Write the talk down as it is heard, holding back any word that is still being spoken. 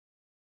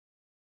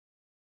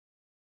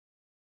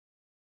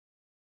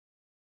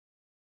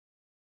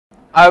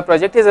Our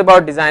project is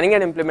about designing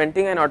and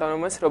implementing an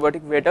autonomous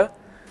robotic waiter.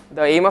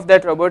 The aim of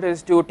that robot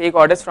is to take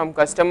orders from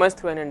customers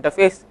through an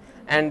interface,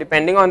 and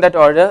depending on that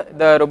order,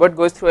 the robot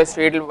goes through a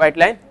straight white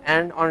line,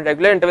 and on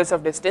regular intervals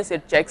of distance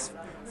it checks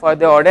for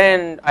the order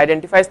and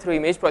identifies through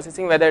image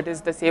processing whether it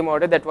is the same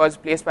order that was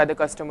placed by the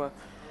customer.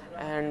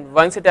 And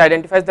once it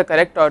identifies the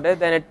correct order,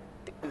 then it,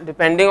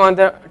 depending on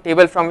the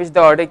table from which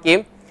the order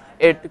came,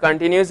 it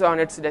continues on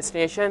its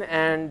destination,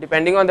 and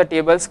depending on the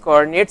table's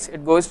coordinates,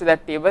 it goes to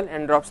that table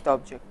and drops the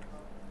object.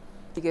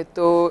 Okay,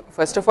 so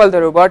first of all, the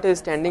robot is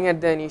standing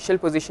at the initial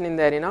position in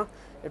the arena.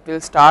 It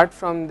will start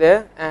from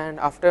there, and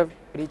after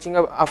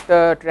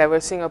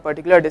traversing a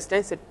particular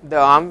distance, the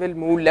arm will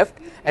move left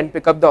and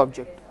pick up the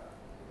object.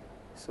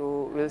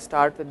 So we'll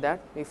start with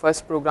that. We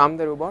first program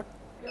the robot.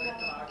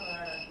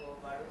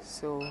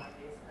 So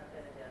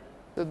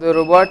the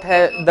robot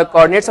the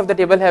coordinates of the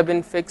table have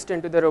been fixed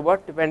into the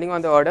robot depending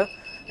on the order,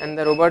 and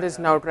the robot is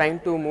now trying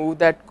to move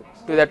that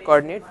to that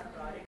coordinate.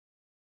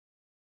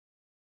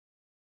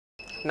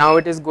 Now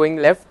it is going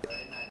left.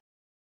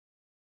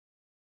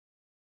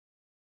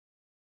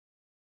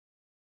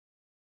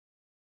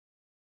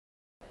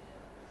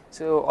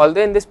 So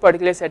although in this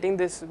particular setting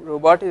this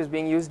robot is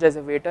being used as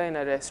a waiter in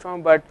a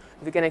restaurant, but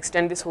we can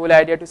extend this whole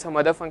idea to some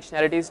other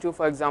functionalities too.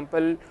 For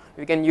example,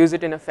 we can use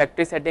it in a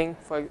factory setting,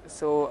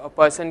 so a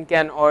person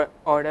can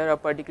order a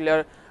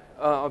particular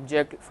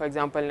object, for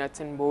example nuts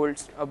and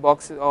bolts, a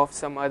box of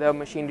some other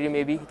machinery,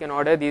 maybe he can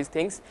order these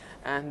things,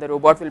 and the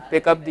robot will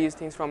pick up these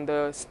things from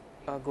the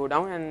go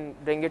down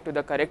and bring it to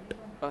the correct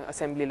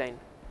assembly line.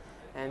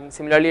 And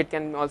similarly, it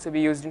can also be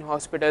used in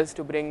hospitals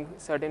to bring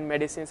certain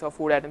medicines or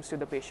food items to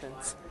the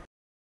patients.